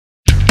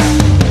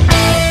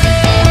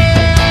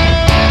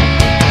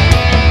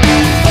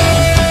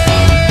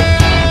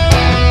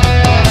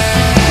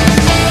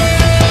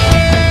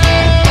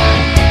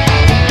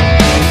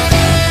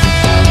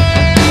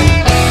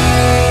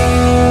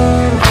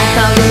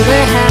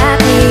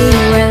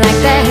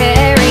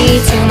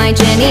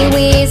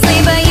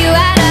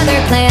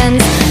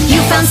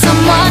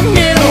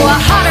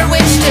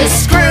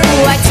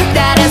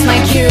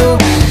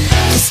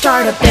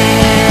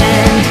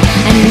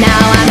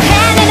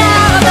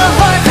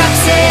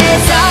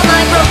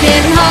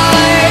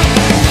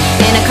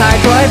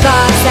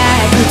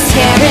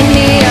tearing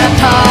me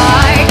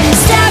apart.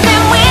 Stab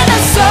them with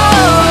a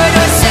sword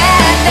or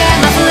set them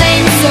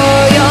aflame, so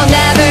you'll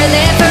never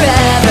live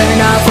forever,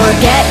 and I'll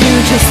forget you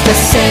just the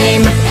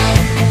same.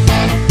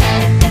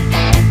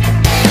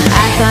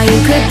 I thought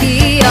you could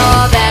be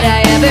all that I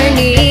ever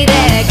needed.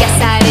 Guess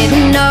I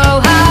didn't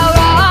know how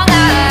wrong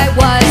I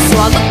was, so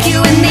I'll look you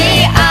in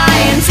the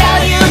eye and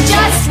tell you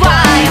just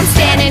why I'm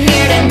standing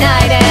here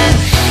tonight. And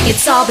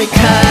it's all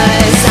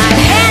because I'm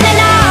handing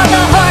out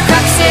the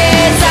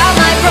Horcruxes of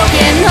my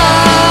broken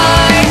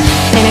heart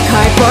in a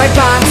cardboard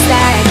box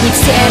that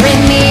keeps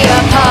tearing me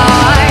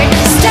apart.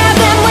 Stab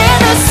them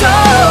with a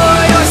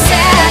sword or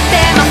set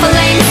them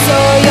aflame, so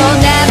you'll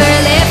never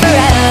live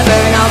forever,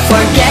 and I'll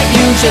forget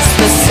you just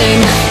the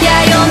same. Yeah,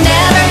 you'll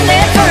never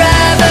live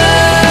forever,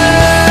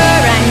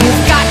 and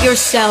you've got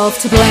yourself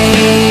to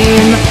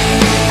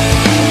blame.